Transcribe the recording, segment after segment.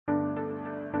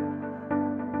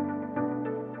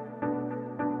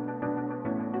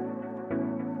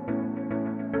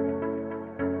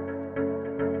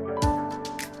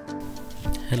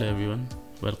Hello everyone,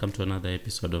 welcome to another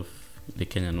episode of the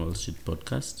Kenyan Wallstreet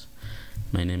podcast.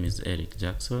 My name is Eric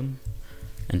Jackson,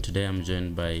 and today I'm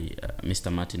joined by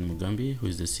Mr. Martin Mugambi, who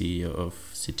is the CEO of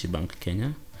Citi Bank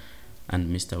Kenya,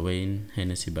 and Mr. Wayne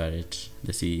Henessy Barrett,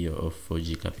 the CEO of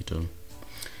 4G Capital.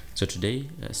 So today,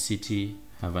 Citi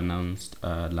have announced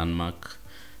a landmark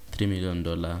 $3 million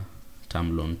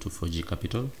term loan to 4G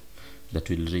Capital that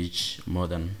will reach more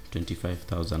than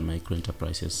 25,000 micro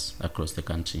enterprises across the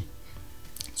country.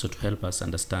 So to help us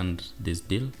understand this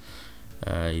deal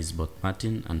is both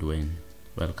Martin and Wayne.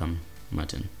 Welcome,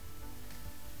 Martin.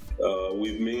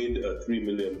 We've made a $3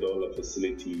 million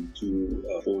facility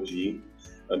to 4G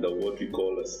under what we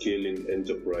call a Scaling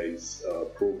Enterprise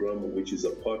program, which is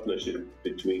a partnership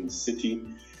between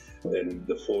Citi and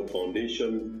the Ford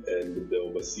Foundation and the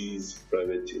Overseas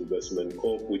Private Investment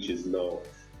Corp, which is now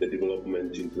the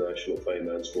Development International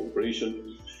Finance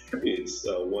Corporation. It's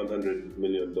a $100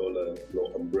 million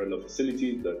umbrella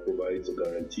facility that provides a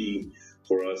guarantee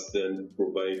for us then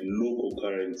provide local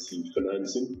currency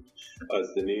financing,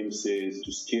 as the name says,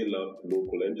 to scale up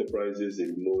local enterprises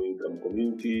in low-income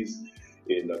communities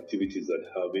in activities that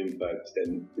have impact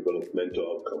and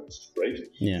developmental outcomes, right?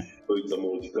 Yeah. So it's a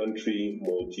multi-country,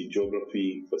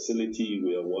 multi-geography facility.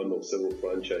 We are one of several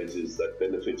franchises that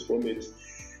benefits from it.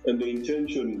 And the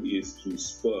intention is to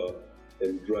spur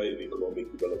and drive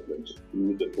economic development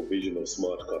through the provision of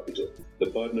smart capital. The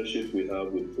partnership we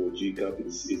have with 4G Capital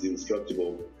is instructive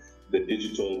of the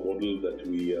digital model that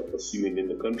we are pursuing in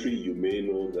the country. You may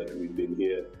know that we've been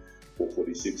here for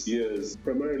 46 years,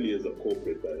 primarily as a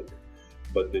corporate bank.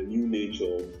 But the new nature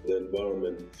of the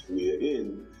environment we are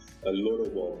in, a lot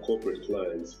of our corporate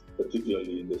clients,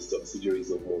 particularly the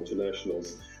subsidiaries of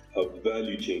multinationals, have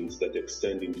value chains that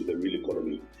extend into the real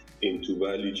economy, into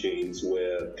value chains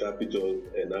where capital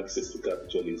and access to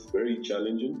capital is very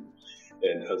challenging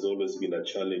and has always been a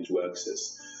challenge to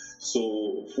access.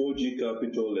 So 4G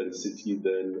Capital and Citi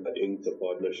then inked a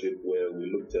partnership where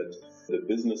we looked at the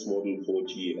business model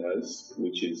 4G has,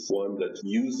 which is one that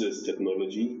uses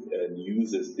technology and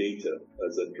uses data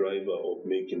as a driver of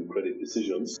making credit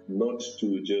decisions, not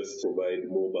to just provide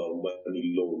mobile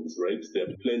money loans, right? There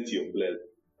are plenty of players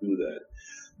do that,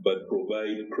 but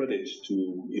provide credit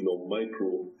to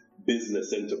micro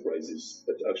business enterprises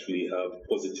that actually have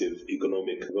positive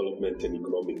economic development and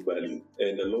economic value.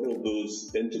 And a lot of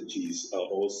those entities are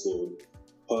also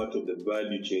part of the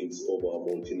value chains of our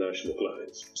multinational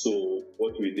clients. So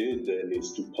what we did then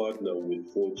is to partner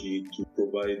with 4G to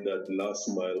provide that last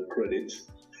mile credit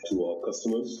to our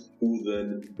customers, who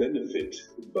then benefit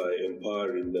by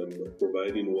empowering them,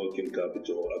 providing working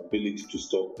capital, ability to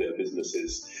stock their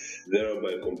businesses,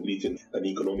 thereby completing an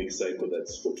economic cycle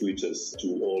that's fortuitous to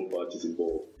all parties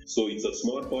involved. So it's a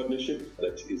smart partnership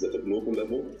that is at a global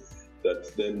level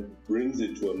that then brings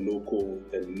it to a local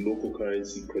and local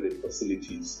currency credit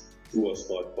facilities through a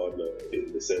smart partner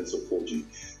in the sense of 4G.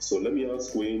 So let me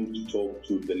ask Wayne to talk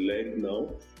to the leg now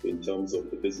in terms of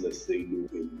the business they do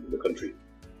in the country.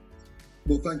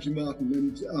 Well, thank you,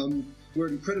 Martin. And we're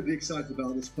incredibly excited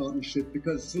about this partnership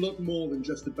because it's a lot more than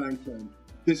just a bank loan.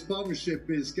 This partnership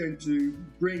is going to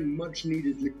bring much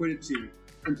needed liquidity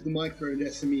into the micro and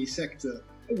SME sector,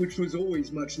 which was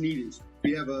always much needed.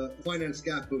 We have a finance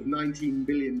gap of $19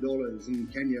 billion in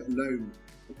Kenya alone,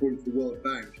 according to the World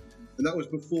Bank. And that was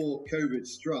before COVID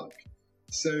struck.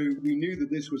 So we knew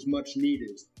that this was much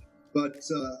needed. But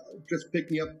just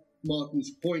picking up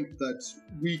Martin's point that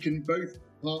we can both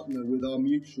partner with our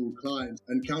mutual clients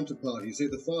and counterparties, so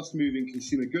the fast-moving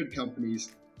consumer good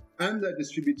companies and their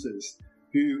distributors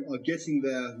who are getting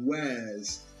their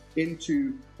wares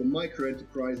into the micro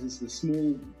enterprises, the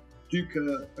small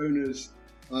duka owners.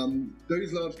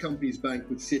 Those large companies bank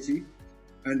with Citi,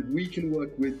 and we can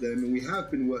work with them, and we have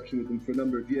been working with them for a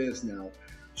number of years now,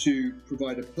 to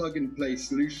provide a plug-and-play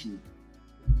solution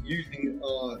using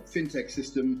our fintech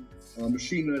system, our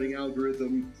machine learning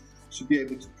algorithm, to be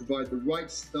able to provide the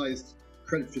right-sized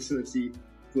credit facility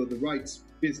for the right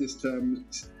business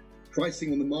terms,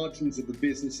 pricing on the margins of the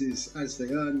businesses as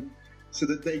they earn, so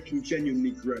that they can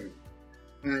genuinely grow.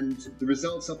 And the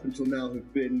results up until now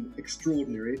have been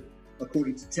extraordinary.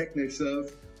 According to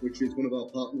TechnoServe, which is one of our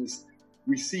partners,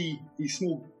 we see these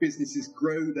small businesses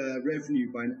grow their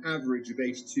revenue by an average of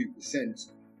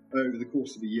 82% over the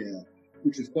course of a year,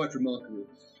 which is quite remarkable.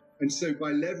 And so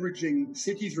by leveraging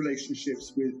Citi's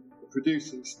relationships with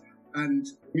producers and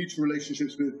mutual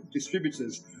relationships with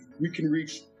distributors, we can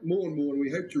reach more and more, and we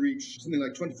hope to reach something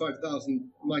like 25,000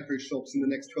 micro shops in the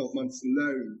next 12 months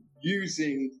alone,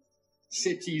 using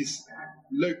Citi's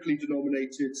locally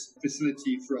denominated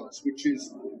facility for us, which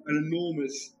is an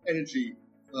enormous energy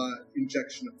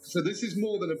injection. So this is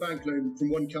more than a bank loan from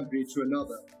one company to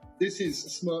another. This is a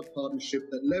smart partnership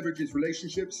that leverages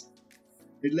relationships,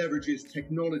 it leverages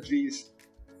technologies,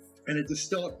 and it's the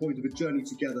start point of a journey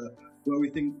together where we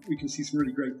think we can see some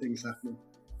really great things happening.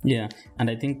 Yeah, and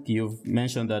I think you've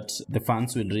mentioned that the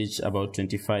funds will reach about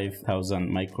 25,000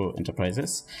 micro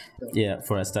enterprises,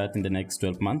 for a start in the next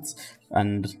 12 months.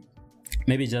 And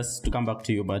maybe just to come back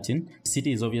to you, Martin,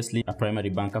 Citi is obviously a primary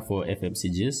banker for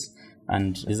FMCGs,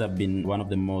 and these have been one of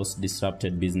the most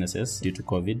disrupted businesses due to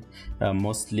COVID,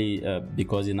 mostly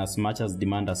because in as much as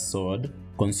demand has soared,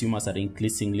 consumers are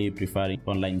increasingly preferring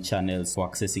online channels for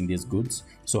accessing these goods.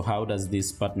 So how does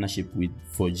this partnership with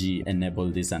 4G enable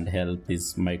this and help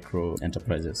these micro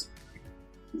enterprises?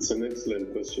 It's an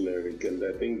excellent question, Eric, and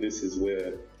I think this is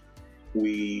where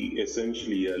we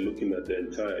essentially are looking at the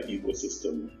entire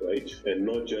ecosystem, right? And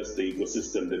not just the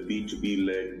ecosystem, the B2B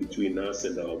leg between us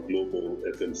and our global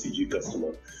FMCG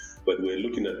customer, but we're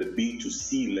looking at the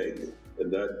B2C leg, and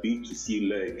that B2C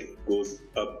leg goes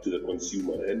up to the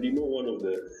consumer. And one of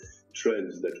the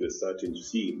trends that we're starting to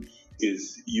see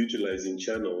is utilizing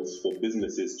channels for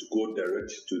businesses to go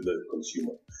direct to the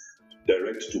consumer,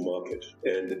 direct to market.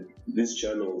 And these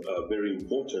channels are very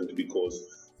important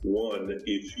because one,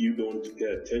 if you don't pay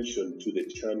attention to the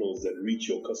channels that reach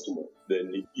your customer,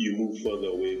 then you move further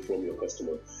away from your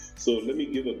customer. So let me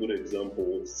give a good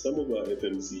example. Some of our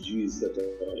FMCGs that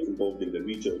are involved in the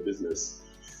retail business,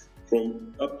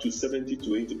 from up to 70 to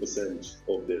 80%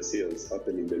 of their sales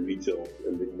happen in the retail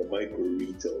and in the micro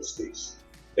retail space.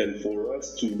 And for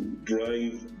us to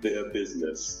drive their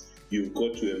business, you've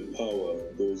got to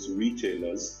empower those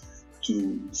retailers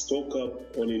to stock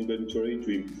up on inventory,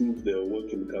 to improve their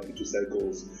working capital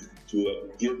cycles, to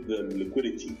give them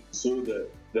liquidity so that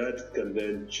that can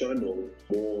then channel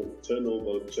more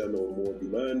turnover, channel more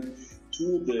demand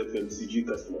to the FMCG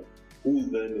customer, who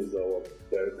then is our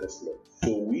direct customer.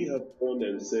 So we have gone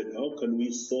and said, how can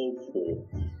we solve for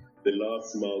the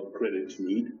last mile credit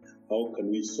need? How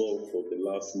can we solve for the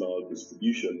last mile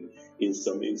distribution in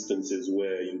some instances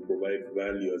where you provide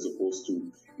value as opposed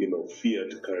to,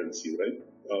 fiat currency, right?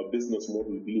 Our business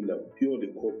model being a purely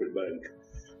corporate bank,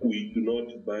 we do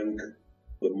not bank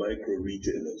the micro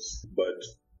retailers, but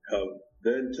have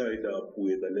then tied up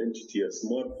with an entity, a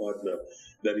smart partner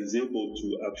that is able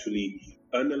to actually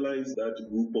analyze that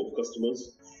group of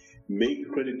customers, make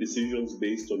credit decisions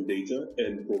based on data,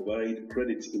 and provide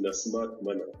credit in a smart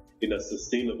manner, in a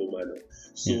sustainable manner,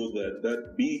 so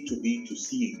that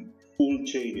B2B2C full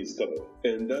chain is covered.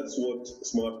 And that's what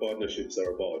smart partnerships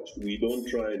are about. We don't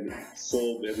try and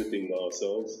solve everything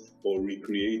ourselves or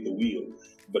recreate the wheel,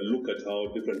 but look at how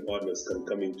different partners can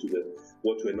come into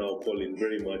what we're now calling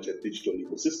very much a digital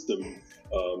ecosystem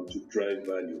to drive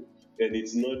value. And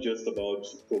it's not just about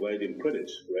providing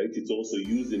credit, right? It's also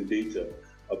using data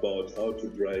about how to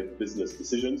drive business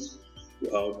decisions,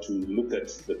 how to look at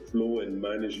the flow and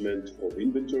management of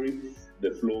inventory, the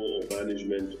flow of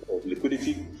management of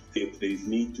liquidity. If there is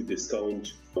need to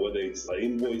discount, whether it's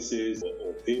invoices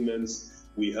or payments,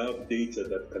 we have data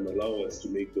that can allow us to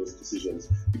make those decisions,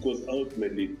 because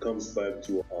ultimately it comes back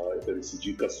to our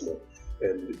FMCG customer.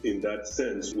 And in that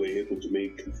sense, we're able to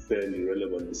make fairly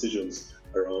relevant decisions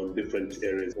around different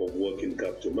areas of working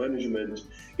capital management,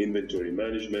 inventory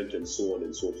management, and so on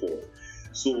and so forth.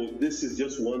 So this is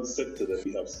just one sector that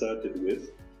we have started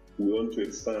with. We want to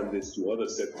expand this to other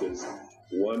sectors.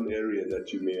 One area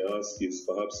that you may ask is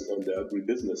perhaps on the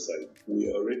agribusiness side. We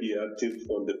are already active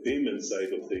on the payment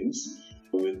side of things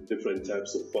with different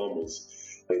types of farmers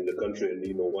in the country.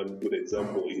 And one good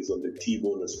example is on the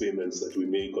T-bonus payments that we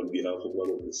make on behalf of one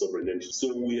of the sovereign entities.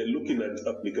 So we are looking at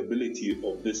applicability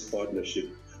of this partnership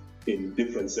in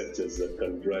different sectors that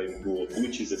can drive growth,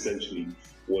 which is essentially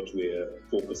what we're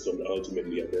focused on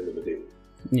ultimately at the end of the day.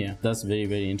 Yeah, that's very,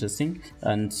 very interesting.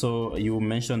 And so you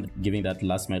mentioned giving that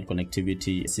last mile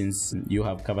connectivity, since you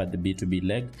have covered the B2B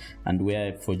leg, and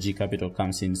where 4G Capital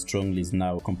comes in strongly is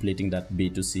now completing that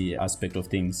B2C aspect of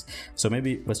things. So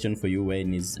maybe a question for you,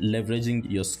 Wayne, is leveraging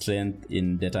your strength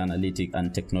in data analytic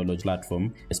and technology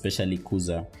platform, especially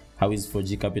Kuza. How is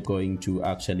 4G Capital going to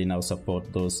actually now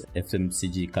support those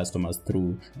FMCG customers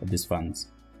through these funds?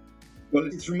 Well,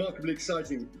 it's remarkably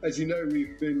exciting. As you know,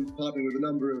 we've been partnering with a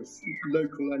number of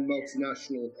local and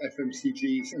multinational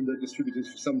FMCGs and their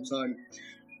distributors for some time.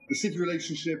 The Citi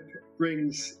relationship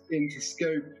brings into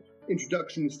scope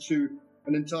introductions to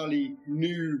an entirely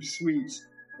new suite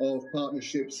of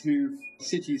partnerships who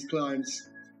Citi's clients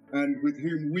and with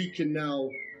whom we can now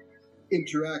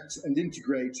interact and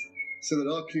integrate so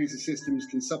that our Kuza systems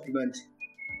can supplement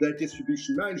their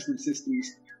distribution management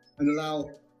systems and allow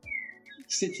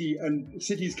Citi and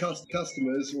Citi's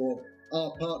customers, or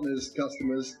our partners'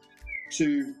 customers,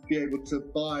 to be able to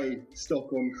buy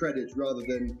stock on credit rather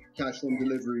than cash on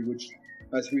delivery, which,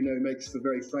 as we know, makes for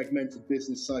very fragmented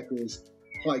business cycles,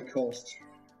 high cost,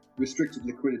 restricted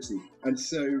liquidity. And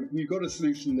so we've got a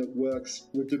solution that works.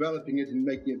 We're developing it and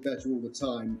making it better all the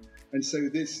time. And so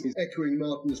this is echoing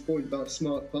Martin's point about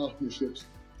smart partnerships.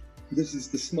 This is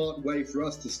the smart way for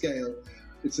us to scale.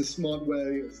 It's a smart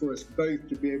way for us both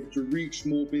to be able to reach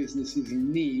more businesses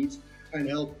in need and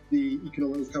help the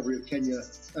economic recovery of Kenya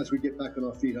as we get back on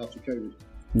our feet after COVID.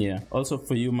 Yeah. Also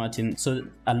for you, Martin, so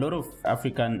a lot of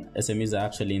African SMEs are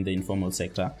actually in the informal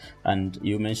sector. And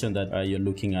you mentioned that you're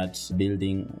looking at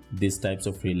building these types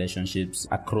of relationships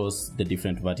across the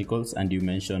different verticals. And you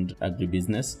mentioned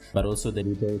agribusiness, but also the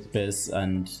retail space,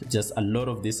 and just a lot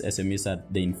of these SMEs are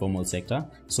the informal sector.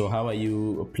 So how are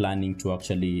you planning to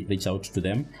actually reach out to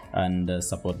them and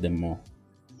support them more?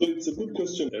 So it's a good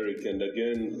question, Eric. And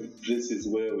again, this is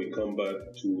where we come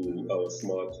back to our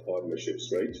smart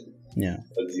partnerships, right? Yeah.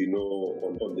 As you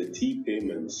know, on the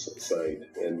T-payments side,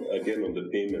 and again on the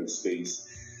payment space,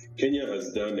 Kenya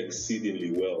has done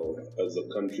exceedingly well as a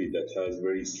country that has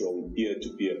very strong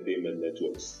peer-to-peer payment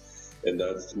networks, and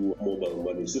that's through a mobile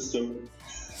money system.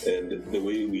 And the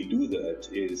way we do that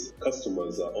is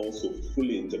customers are also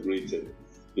fully integrated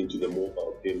into the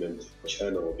mobile payment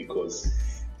channel, because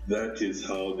that is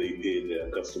how they pay their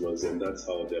customers, and that's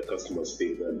how their customers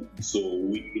pay them. So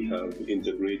we have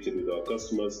integrated with our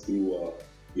customers through our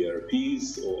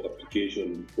ERPs or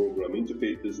application program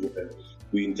interfaces, where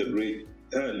we integrate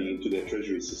entirely into their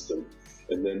treasury system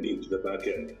and then into the back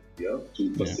end,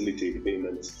 to facilitate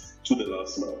payments to the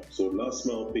last mile. So last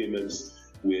mile payments,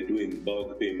 we're doing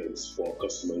bulk payments for our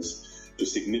customers to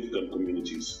significant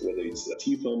communities, whether it's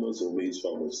tea farmers or maize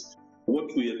farmers.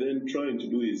 What we are then trying to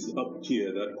do is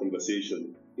up-tier that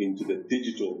conversation into the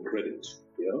digital credit.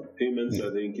 Payments,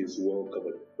 I think, is well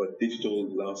covered, but digital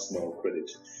last-mile credit.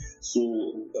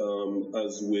 So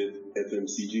as with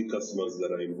FMCG customers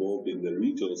that are involved in the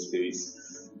retail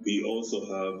space, we also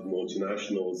have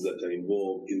multinationals that are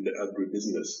involved in the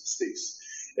agribusiness space.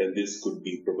 And this could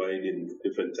be providing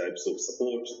different types of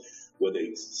support, whether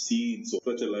it's seeds or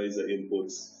fertilizer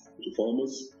inputs to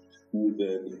farmers, who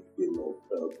then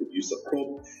produce a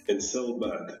crop and sell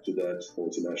back to that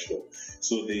multinational.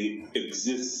 So there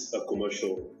exists a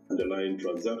commercial underlying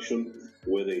transaction,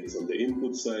 whether it's on the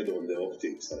input side or on the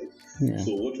offtake side.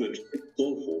 So what we're trying to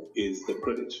solve for is the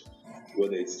credit,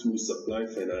 whether it's through supply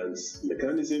finance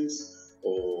mechanisms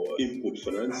or input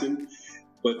financing,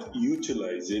 but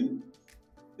utilizing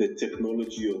the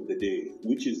technology of the day,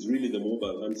 which is really the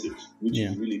mobile handset, which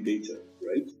is really data,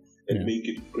 right? And make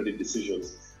it credit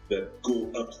decisions that go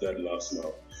up to that last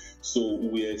mile. So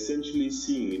we're essentially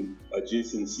seeing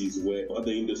adjacencies where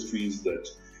other industries that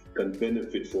can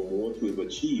benefit from what we've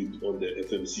achieved on the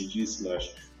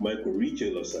FMCG/micro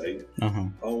retailer side.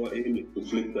 Our aim is to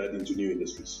flip that into new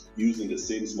industries using the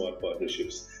same smart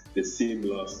partnerships, the same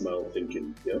last mile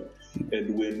thinking.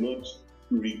 And we're not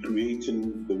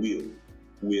recreating the wheel.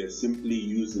 We are simply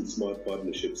using smart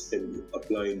partnerships and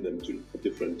applying them to a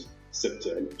different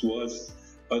sector. And to us,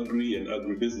 agri and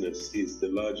agribusiness is the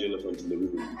large elephant in the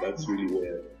room. That's really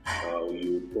where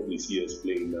you'll probably see us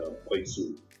playing quite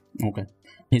soon. Okay.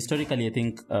 Historically, I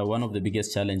think one of the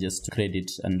biggest challenges to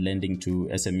credit and lending to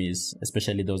SMEs,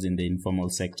 especially those in the informal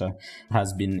sector,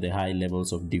 has been the high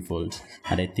levels of default.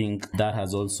 And I think that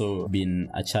has also been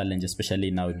a challenge,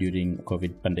 especially now during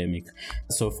COVID pandemic.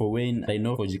 So for Wayne, I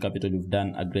know for G Capital, you've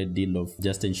done a great deal of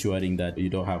just ensuring that you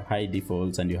don't have high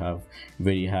defaults and you have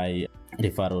very high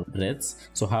referral rates.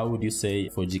 So how would you say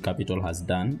for G Capital has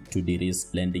done to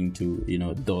de-risk lending to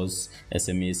those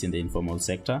SMEs in the informal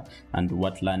sector, and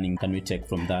what learning can we take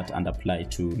from that and apply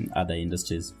to other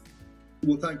industries?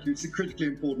 Well, thank you. It's a critically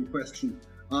important question.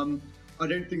 I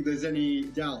don't think there's any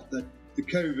doubt that the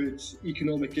COVID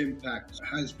economic impact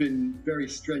has been very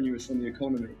strenuous on the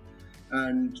economy,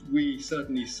 and we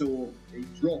certainly saw a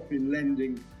drop in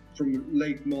lending from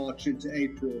late March into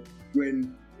April,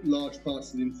 when large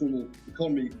parts of the informal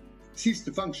economy ceased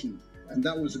to function, and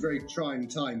that was a very trying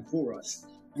time for us.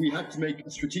 We had to make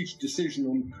a strategic decision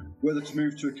on whether to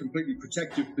move to a completely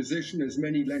protective position, as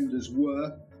many lenders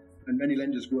were, and many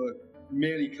lenders were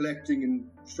merely collecting and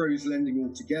froze lending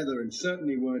altogether, and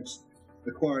certainly weren't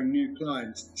acquiring new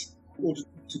clients, or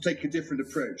to take a different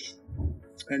approach.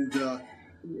 And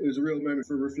it was a real moment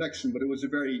for reflection, but it was a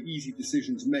very easy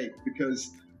decision to make,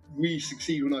 because we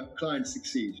succeed when our clients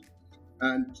succeed.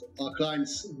 And our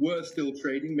clients were still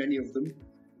trading, many of them,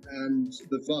 and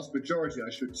the vast majority,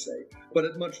 I should say, but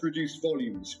at much reduced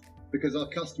volumes. because our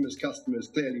customers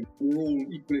clearly were all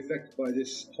equally affected by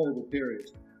this horrible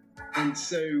period. And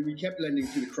so we kept lending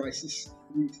through the crisis.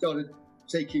 We started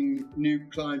taking new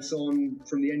clients on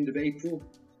from the end of April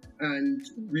and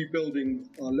rebuilding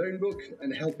our loan book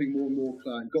and helping more and more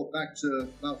clients. Got back to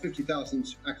about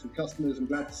 50,000 active customers, I'm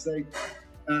glad to say,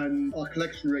 and our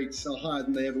collection rates are higher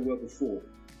than they ever were before.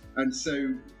 And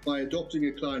so by adopting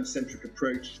a client-centric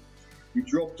approach, we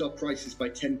dropped our prices by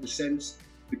 10%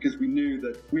 because we knew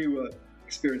that we were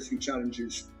experiencing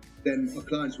challenges, then our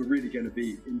clients were really going to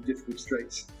be in difficult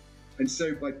straits. And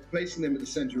so by placing them at the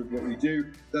center of what we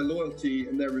do, their loyalty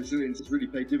and their resilience has really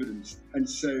paid dividends. And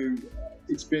so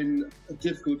it's been a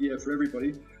difficult year for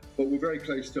everybody, but we're very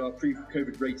close to our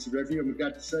pre-COVID rates of revenue, and we're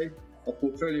glad to say our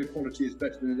portfolio quality is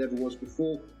better than it ever was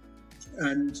before.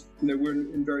 And we're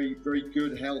in very, very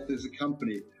good health as a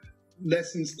company.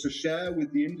 Lessons to share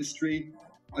with the industry,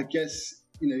 I guess,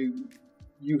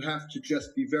 you have to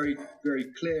just be very, very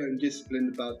clear and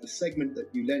disciplined about the segment that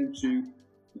you lend to,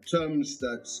 the terms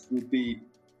that will be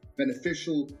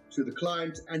beneficial to the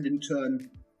client and in turn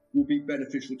will be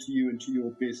beneficial to you and to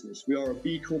your business. We are a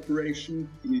B corporation.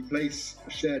 We place a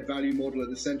shared value model at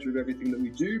the center of everything that we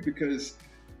do because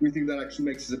we think that actually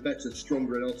makes us a better,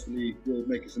 stronger, and ultimately will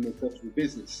make us a more profitable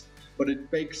business. But it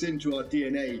bakes into our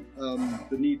DNA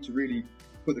the need to really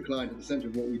put the client at the center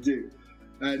of what we do.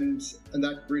 And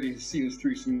that really has seen us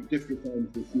through some difficult times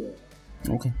this year.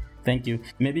 Okay. Thank you.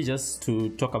 Maybe just to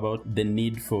talk about the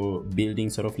need for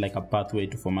building sort of like a pathway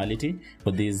to formality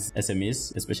for these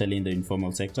SMEs, especially in the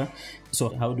informal sector. So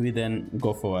how do we then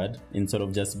go forward in sort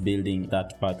of just building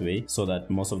that pathway so that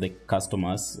most of the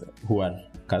customers who are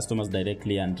customers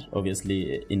directly and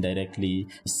obviously indirectly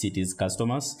Citi's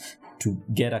customers to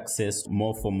get access to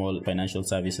more formal financial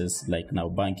services like now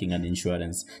banking and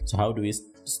insurance? So how do we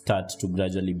start to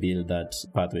gradually build that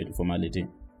pathway to formality?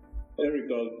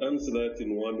 Eric, I'll answer that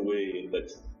in one way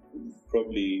that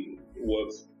probably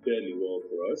works fairly well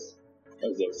for us.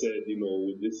 As I've said,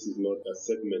 this is not a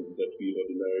segment that we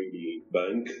ordinarily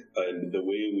bank, and the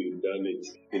way we've done it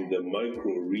in the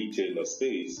micro retailer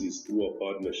space is through a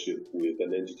partnership with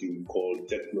an entity we call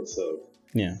TechnoServe.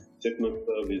 Yeah.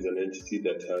 TechnoServe is an entity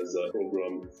that has a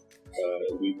program,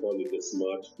 we call it the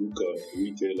Smart Hookah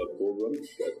Retailer Program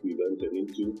that we've entered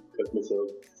into, TechnoServe,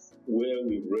 where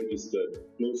we've registered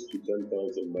close to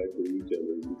 10,000 micro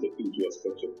retailers into a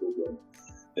structured program.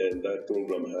 And that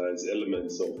program has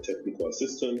elements of technical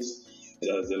assistance,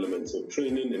 it has elements of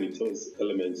training, and it has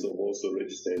elements of also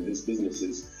registering these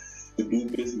businesses to do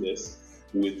business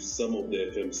with some of the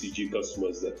FMCG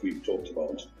customers that we've talked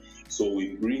about. So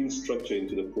we bring structure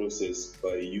into the process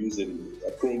by using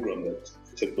a program that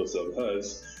TechnoServe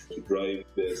has to drive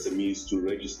the SMEs to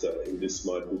register in this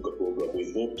Smart Hookah program.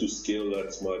 We hope to scale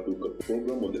that Smart Hookah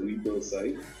program on the retail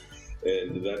side,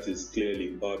 and that is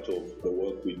clearly part of the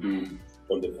work we do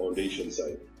on the foundation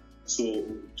side. So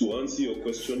to answer your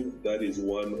question, that is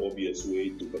one obvious way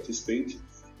to participate,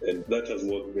 and that has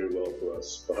worked very well for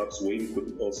us. Perhaps Wayne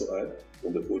could also add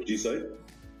on the 4G side.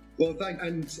 Well,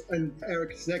 thanks. And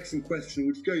Eric, it's an excellent question,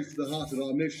 which goes to the heart of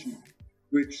our mission,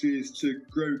 which is to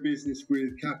grow business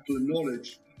with capital and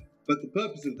knowledge. But the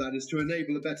purpose of that is to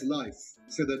enable a better life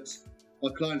so that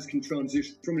our clients can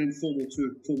transition from an informal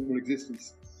to a formal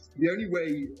existence. The only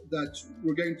way that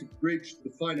we're going to bridge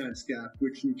the finance gap,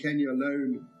 which in Kenya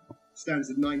alone stands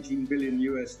at $19 billion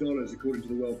according to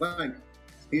the World Bank,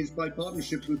 is by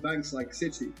partnerships with banks like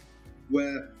Citi,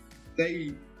 where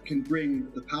they can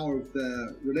bring the power of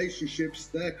their relationships,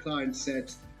 their client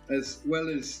set, as well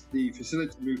as the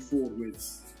facility to move forward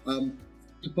with,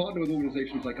 to partner with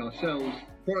organizations like ourselves,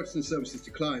 products and services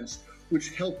to clients,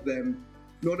 which help them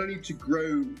not only to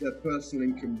grow their personal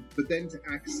income, but then to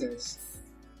access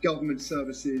government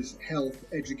services, health,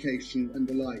 education, and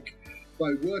the like.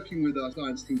 By working with our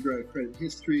clients can grow a credit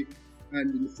history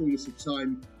and in the fullness of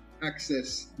time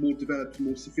access more developed,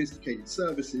 more sophisticated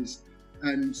services,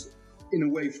 and in a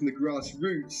way from the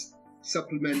grassroots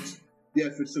supplement the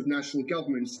efforts of national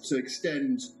governments to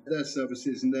extend their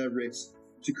services and their writs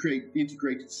to create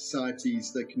integrated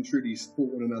societies that can truly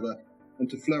support one another and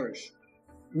to flourish.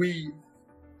 We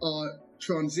are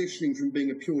transitioning from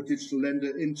being a pure digital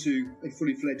lender into a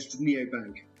fully fledged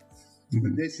neobank. Mm-hmm.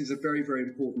 And this is a very, very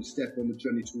important step on the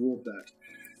journey toward that.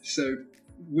 So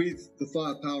with the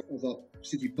firepower of our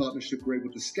Citi partnership, we're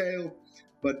able to scale,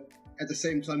 but at the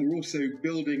same time, we're also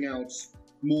building out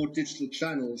more digital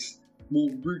channels, more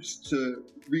routes to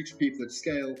reach people at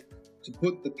scale, to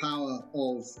put the power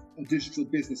of a digital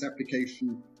business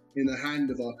application in the hand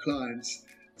of our clients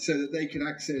so that they can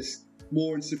access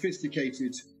more and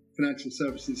sophisticated financial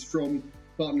services from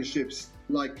partnerships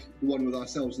like the one with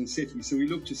ourselves and Citi. So we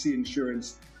look to see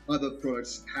insurance, other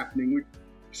products happening,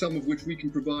 some of which we can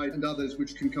provide and others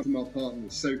which can come from our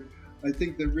partners. So I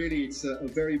think that really it's a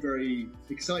very, very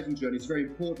exciting journey. It's a very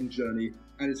important journey,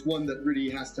 and it's one that really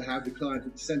has to have the client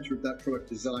at the center of that product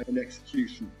design and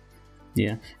execution.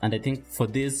 Yeah, and I think for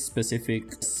this specific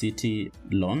Citi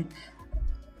loan,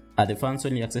 are the funds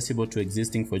only accessible to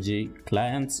existing 4G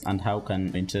clients, and how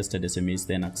can interested SMEs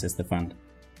then access the fund?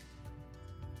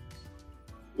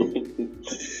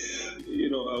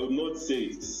 I would not say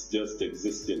it's just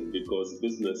existing, because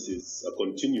business is a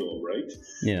continuum, right?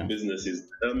 Yeah. Business is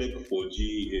dynamic.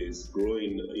 4G is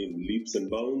growing in leaps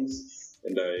and bounds,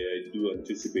 and I do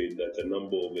anticipate that a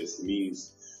number of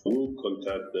SMEs will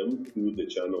contact them through the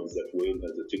channels that Wayne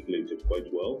has articulated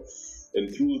quite well,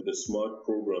 and through the smart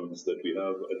programs that we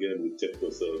have, again, with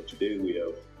TechnoServe. Today we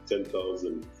have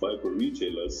 10,000 micro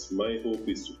retailers. My hope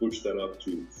is to push that up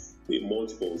to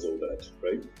multiples of that,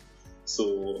 right?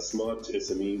 So smart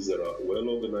SMEs that are well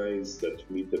organized, that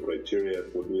meet the criteria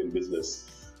for doing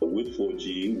business with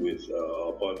 4G, with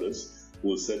our partners,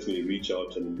 will certainly reach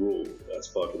out and grow as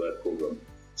part of that program.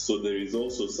 So there is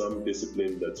also some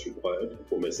discipline that's required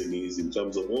from SMEs in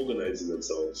terms of organizing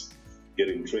themselves,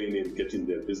 getting training, getting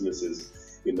their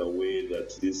businesses in a way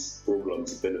that these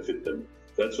programs benefit them.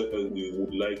 That's why we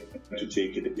would like to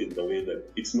take it in a way that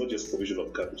it's not just provision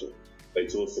of capital, but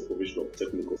it's also provision of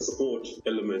technical support,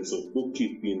 elements of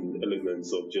bookkeeping,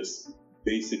 elements of just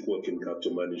basic working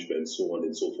capital management, so on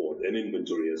and so forth, and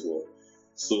inventory as well.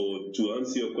 So to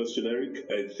answer your question, Eric,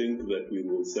 I think that we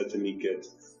will certainly get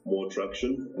more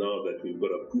traction now that we've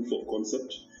got a proof of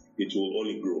concept. It will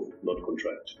only grow, not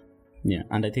contract. Yeah,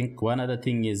 and I think one other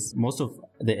thing is most of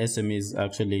the SMEs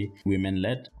actually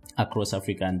women-led across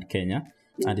Africa and Kenya.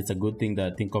 And it's a good thing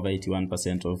that I think over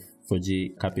 81% of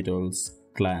 4G Capital's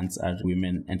clients are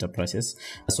women enterprises.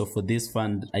 So for this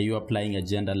fund, are you applying a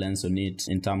gender lens on it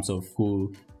in terms of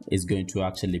who is going to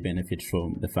actually benefit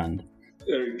from the fund?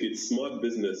 Eric, it's smart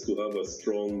business to have a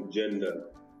strong gender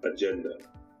agenda,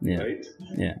 right?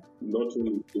 Yeah. Not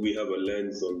only do we have a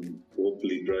lens on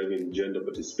hopefully driving gender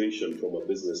participation from a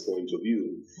business point of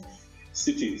view,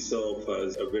 Citi itself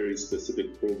has a very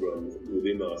specific program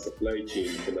within our supply chain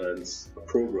finance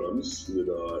programs with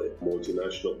our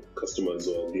multinational customers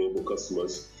or global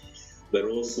customers that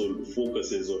also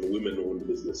focuses on women-owned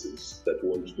businesses that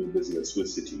want to do business with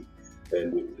Citi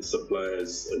and with the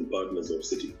suppliers and partners of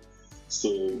Citi.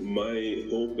 So my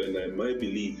hope and my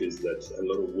belief is that a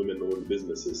lot of women-owned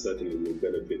businesses certainly will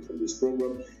benefit from this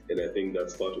program, and I think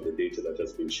that's part of the data that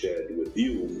has been shared with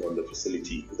you on the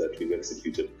facility that we've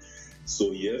executed.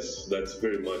 So yes, that's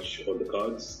very much on the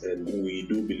cards, and we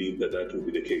do believe that that will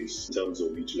be the case in terms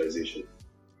of utilization.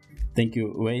 Thank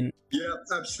you, Wayne. Yeah,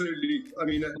 absolutely. I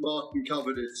mean, Martin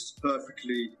covered it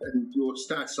perfectly, and your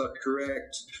stats are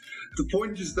correct. The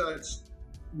point is that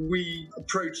we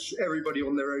approach everybody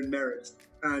on their own merit,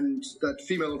 and that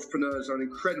female entrepreneurs are an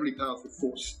incredibly powerful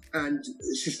force. And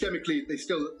systemically, they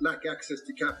still lack access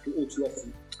to capital all too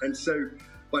often. And so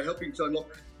by helping to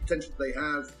unlock potential they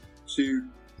have, to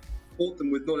support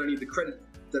them with not only the credit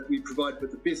that we provide,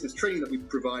 but the business training that we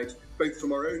provide, both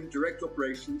from our own direct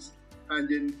operations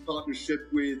and in partnership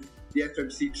with the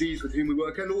FMCGs with whom we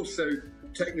work, and also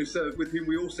TechnoServe with whom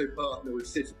we also partner with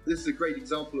Citi. This is a great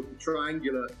example of the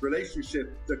triangular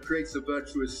relationship that creates a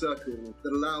virtuous circle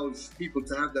that allows people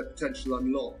to have their potential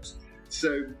unlocked.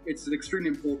 So it's an extremely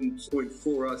important point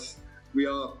for us. We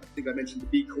are, I think I mentioned the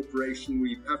B Corporation.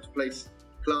 We have to place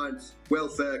client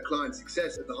welfare, client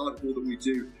success at the heart of all that we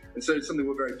do. And so it's something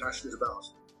we're very passionate about.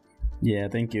 Yeah,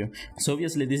 thank you. So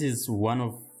obviously this is one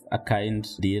of a kind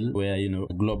deal where,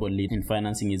 a global lead in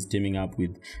financing is teaming up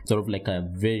with sort of like a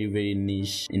very, very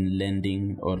niche in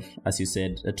lending, or as you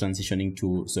said, transitioning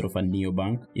to sort of a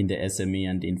neobank in the SME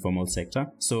and informal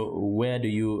sector. So where do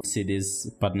you see this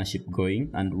partnership going,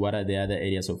 and what are the other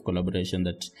areas of collaboration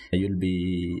that you'll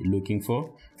be looking for,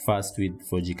 first with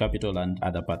 4G Capital and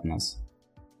other partners?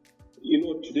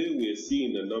 Today we're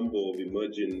seeing a number of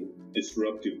emerging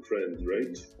disruptive trends,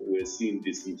 right? We're seeing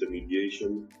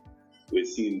disintermediation. We're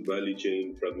seeing value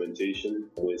chain fragmentation.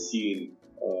 We're seeing,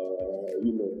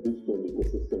 digital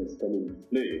ecosystems come into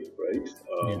play, right?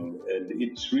 And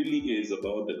it really is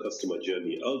about the customer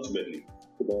journey. Ultimately,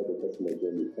 about the customer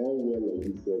journey. How well are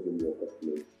you serving your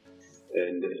customers?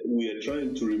 And we are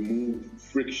trying to remove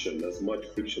friction, as much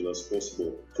friction as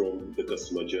possible from the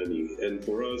customer journey. And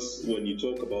for us, when you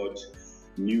talk about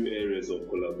new areas of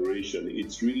collaboration.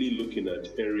 It's really looking at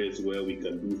areas where we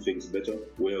can do things better,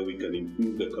 where we can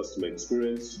improve the customer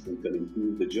experience, we can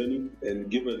improve the journey. And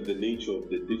given the nature of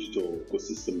the digital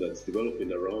ecosystem that's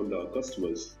developing around our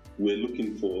customers, we're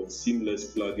looking for seamless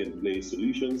plug-and-play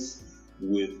solutions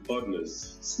with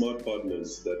partners, smart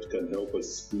partners that can help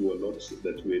us do a lot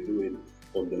that we're doing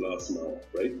on the last mile,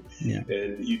 right? Yeah.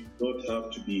 And you don't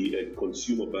have to be a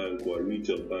consumer bank or a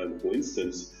retail bank, for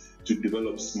instance, to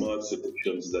develop smart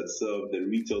solutions that serve the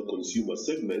retail consumer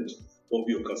segment of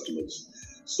your customers.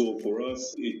 So for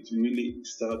us, it really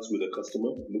starts with the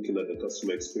customer, looking at the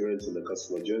customer experience and the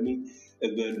customer journey,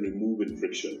 and then removing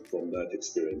friction from that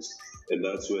experience. And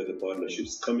that's where the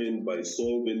partnerships come in by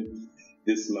solving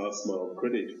this last mile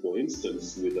credit, for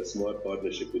instance, with a smart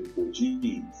partnership with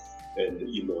 4G and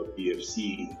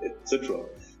DFC, etc.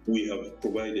 We have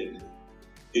provided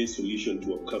a solution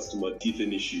to a customer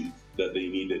teething issue that they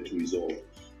needed to resolve.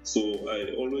 So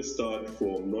I always start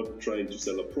from not trying to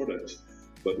sell a product,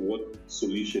 but what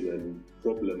solution and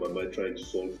problem am I trying to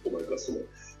solve for my customer?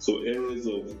 So areas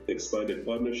of expanded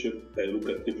partnership, I look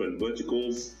at different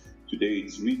verticals. Today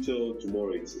it's retail,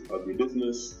 tomorrow it's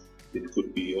agribusiness, it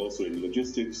could be also in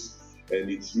logistics, and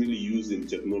it's really using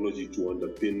technology to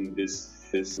underpin this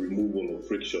removal of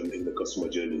friction in the customer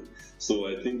journey. So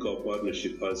I think our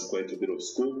partnership has quite a bit of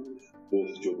scope,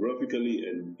 both geographically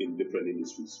and in different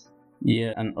industries.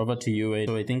 Yeah, and over to you, Wade.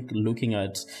 So I think looking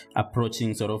at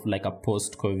approaching sort of like a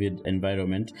post-COVID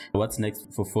environment, what's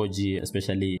next for 4G,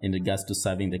 especially in regards to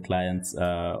serving the clients?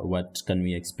 What can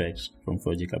we expect from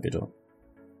 4G Capital?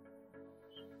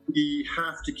 We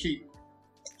have to keep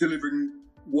delivering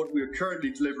what we're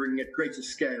currently delivering at greater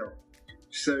scale.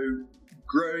 So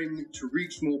growing to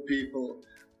reach more people,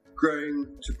 growing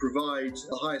to provide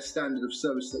the highest standard of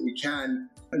service that we can,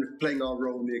 and playing our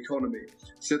role in the economy.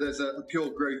 So there's a pure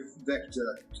growth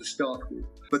vector to start with.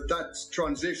 But that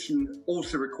transition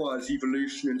also requires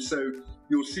evolution. And so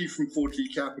you'll see from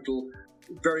 4G Capital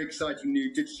very exciting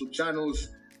new digital channels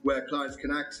where clients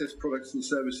can access products and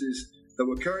services that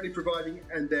we're currently providing,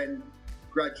 and then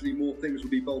gradually more things will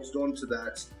be bolted onto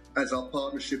that as our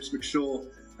partnerships mature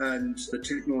and the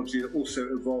technology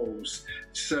also evolves.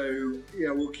 So,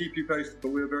 we'll keep you posted,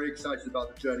 but we're very excited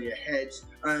about the journey ahead,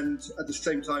 and at the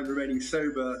same time remaining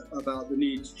sober about the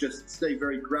need to just stay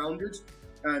very grounded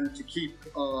and to keep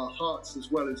our hearts as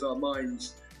well as our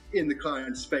minds in the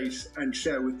client space and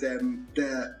share with them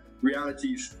their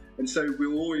realities. And so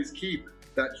we'll always keep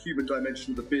that human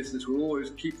dimension of the business. We'll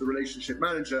always keep the relationship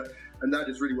manager, and that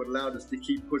is really what allowed us to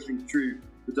keep pushing through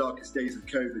the darkest days of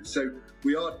COVID. So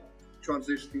we are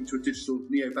transitioning to a digital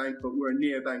neobank, but we're a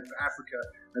neobank for Africa,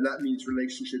 and that means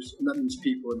relationships, and that means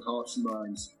people and hearts and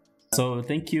minds. So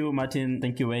thank you, Martin.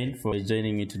 Thank you, Wayne, for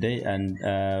joining me today and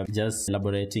just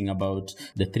elaborating about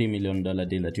the $3 million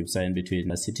deal that you've signed between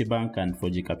Citibank and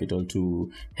 4G Capital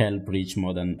to help reach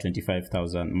more than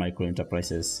 25,000 micro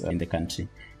enterprises in the country.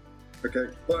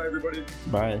 Okay. Bye, everybody.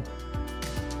 Bye.